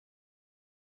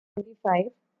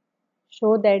25.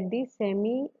 Show that the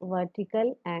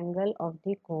semi-vertical angle of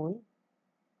the cone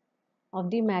of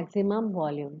the maximum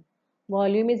volume.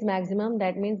 Volume is maximum,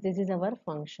 that means this is our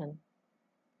function.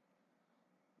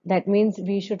 That means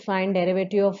we should find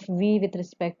derivative of v with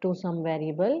respect to some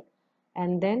variable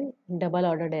and then double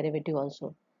order derivative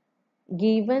also.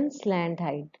 Given slant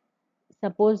height,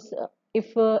 suppose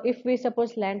if we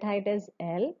suppose slant height as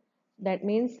L, that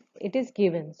means it is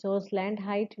given. So slant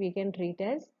height we can treat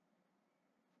as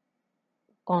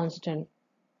constant.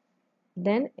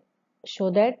 Then show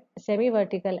that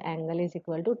semi-vertical angle is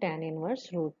equal to tan inverse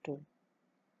root 2.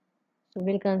 So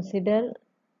we'll consider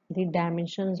the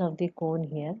dimensions of the cone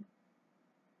here.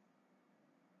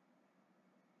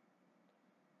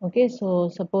 Okay, so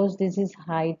suppose this is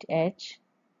height h,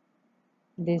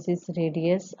 this is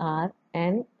radius r,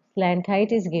 and slant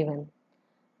height is given.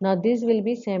 Now this will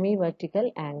be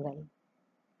semi-vertical angle.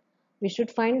 We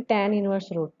should find tan inverse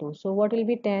root 2. So what will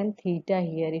be tan theta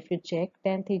here? If you check,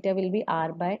 tan theta will be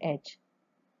r by h.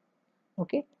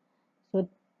 Okay, so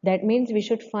that means we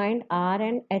should find r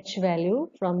and h value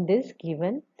from this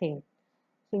given thing.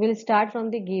 So we'll start from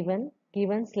the given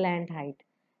slant height,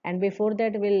 and before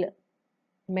that we'll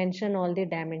mention all the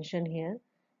dimension here.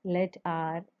 Let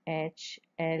r, h,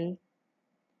 l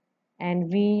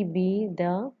and v be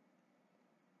the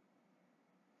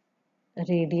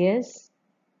radius,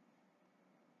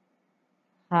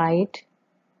 height,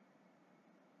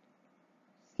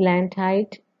 slant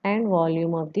height and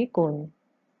volume of the cone.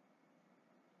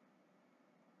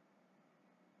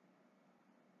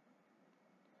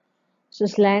 So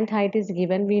slant height is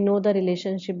given. We know the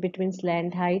relationship between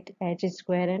slant height, h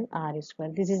square and r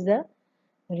square. This is the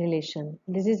relation.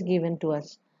 This is given to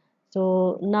us.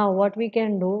 So now what we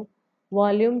can do,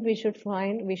 volume we should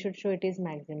find, we should show it is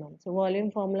maximum. So volume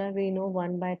formula we know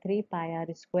 1 by 3 pi r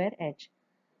square h.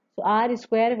 So r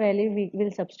square value we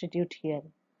will substitute here.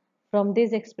 From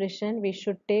this expression we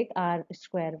should take r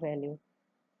square value.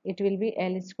 It will be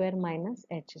L square minus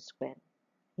h square.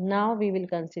 Now we will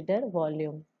consider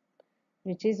volume,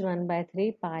 which is 1 by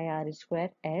 3 pi r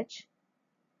square h.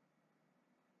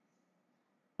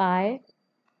 Pi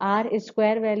r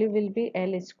square value will be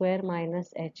L square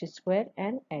minus h square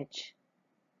and h.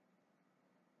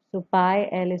 So pi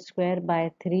L square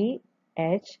by 3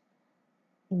 h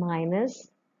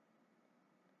minus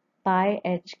pi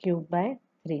h cube by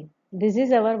 3. This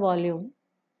is our volume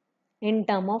in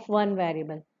term of one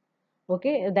variable.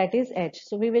 Okay, that is h.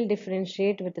 So we will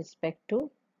differentiate with respect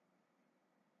to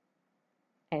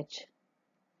h.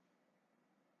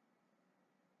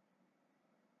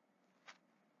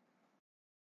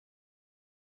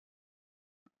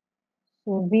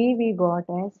 So v we got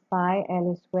as pi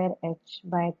L square h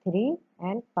by 3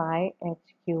 and pi h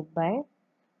cube by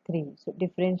 3. So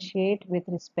differentiate with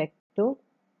respect to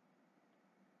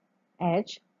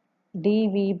h.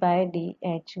 dv by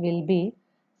dh will be,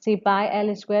 see pi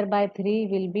L square by 3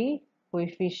 will be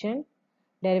coefficient,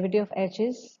 derivative of h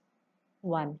is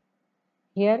 1.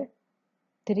 Here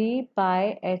 3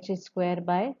 pi h square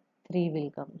by 3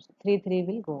 will come. So 3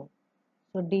 will go.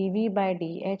 So dv by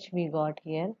dh we got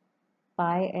here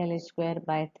pi L square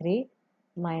by 3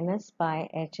 minus pi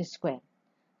h square.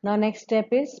 Now next step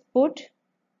is put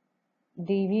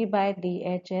dv by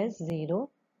dh as 0.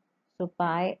 So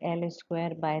pi L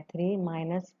square by 3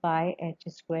 minus pi h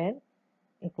square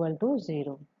equal to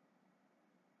 0.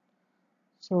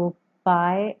 So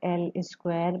pi L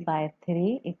square by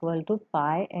 3 equal to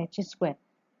pi h square.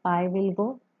 Pi will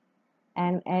go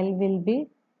and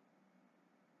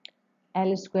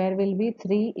L square will be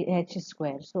 3h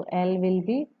square. So L will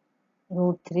be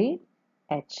root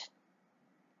 3h.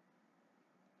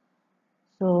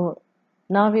 So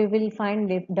now we will find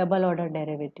the double order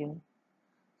derivative.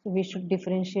 So we should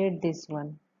differentiate this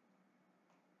one.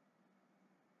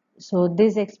 So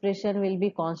this expression will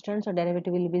be constant. So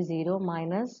derivative will be 0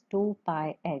 minus 2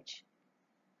 pi h.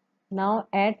 Now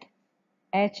at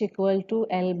h equal to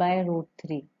L by root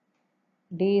 3.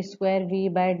 D square V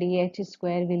by dh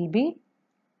square will be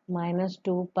minus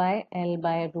 2 pi L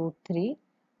by root 3,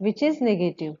 which is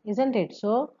negative, isn't it?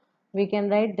 So we can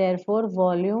write therefore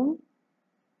volume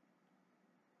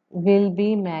will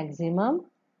be maximum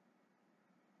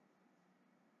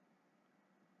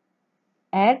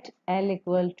at L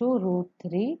equal to root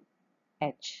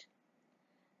 3h.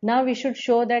 Now we should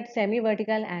show that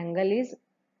semi-vertical angle is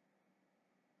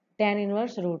tan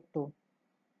inverse root 2,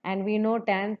 and we know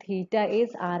tan theta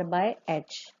is r by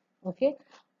h. Okay,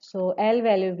 so L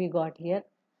value we got here,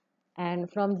 and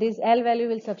from this L value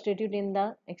we'll substitute in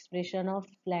the expression of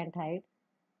slant height,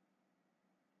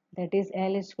 that is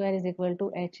L square is equal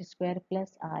to h square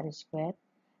plus r square,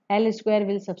 L square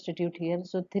will substitute here.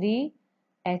 So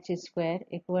 3h square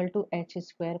equal to h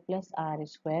square plus r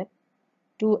square.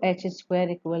 2h square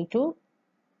equal to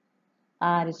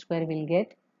r square will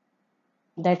get.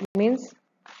 That means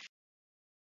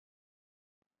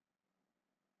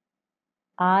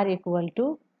r equal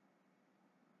to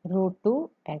root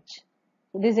 2h.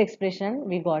 So this expression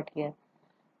we got here.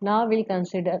 Now we'll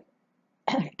consider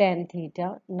tan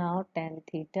theta. Now tan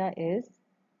theta is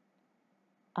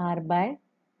r by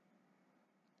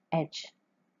h.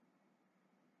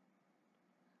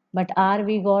 But r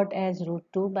we got as root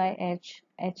 2 by h.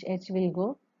 H will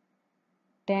go.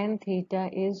 Tan theta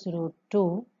is root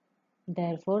 2.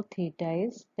 Therefore theta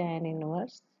is tan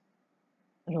inverse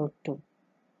root 2.